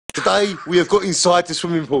Today we have got inside the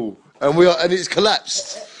swimming pool and it's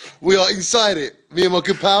collapsed. We are inside it, me and my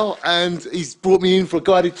good pal, and he's brought me in for a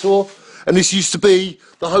guided tour. And this used to be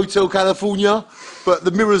the Hotel California, but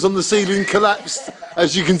the mirrors on the ceiling collapsed,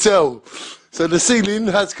 as you can tell. So the ceiling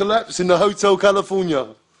has collapsed in the Hotel California,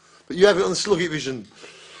 but you have it on the Sloggett Vision.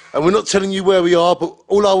 And we're not telling you where we are, but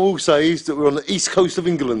all I will say is that we're on the east coast of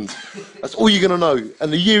England. That's all you're going to know.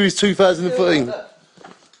 And the year is 2013.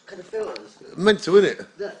 Can the filters? Meant to, innit?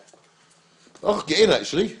 Look. I could get in,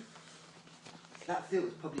 actually. That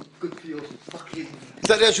filter's probably good for your fucking... Is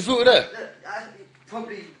that the actual filter there? Look, that's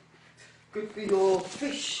probably good for your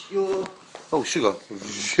fish, your... Oh, sugar.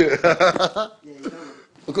 Yeah, you know.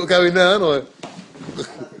 I've got to go in now, haven't It's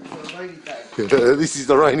a rainy day. I? This is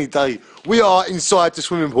the rainy day. We are inside the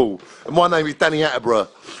swimming pool, and my name is Danny Attenborough.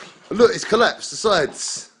 And look, it's collapsed, the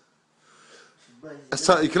sides. That's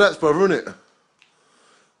totally collapsed, brother, isn't it?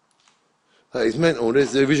 That is mental.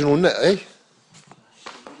 There's the original net, eh?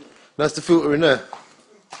 That's the filter in there.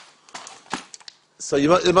 So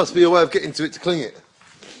there must be a way of getting to it to clean it.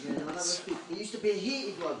 Yeah, it used to be a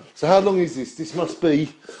heated one. So how long is this? This must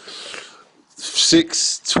be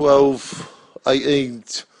 6, 12, 18,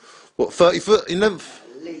 what, 30 foot in length?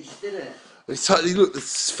 At least, didn't it? It's totally, look, the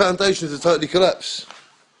foundations are totally collapsed.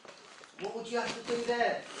 What would you have to do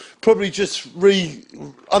there? Probably just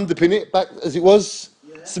underpin it back as it was,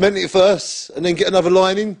 cement it first, and then get another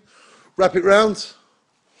lining, wrap it round,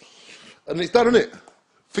 and it's done, isn't it?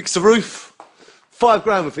 Fix the roof. £5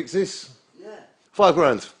 grand to fix this. Yeah. £5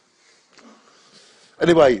 grand.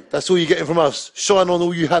 Anyway, that's all you're getting from us. Shine on,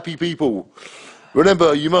 all you happy people.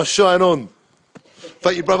 Remember, you must shine on.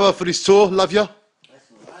 Thank you, brother, for this tour. Love you.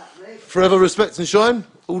 That's all right, mate. Forever respect and shine,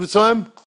 all the time.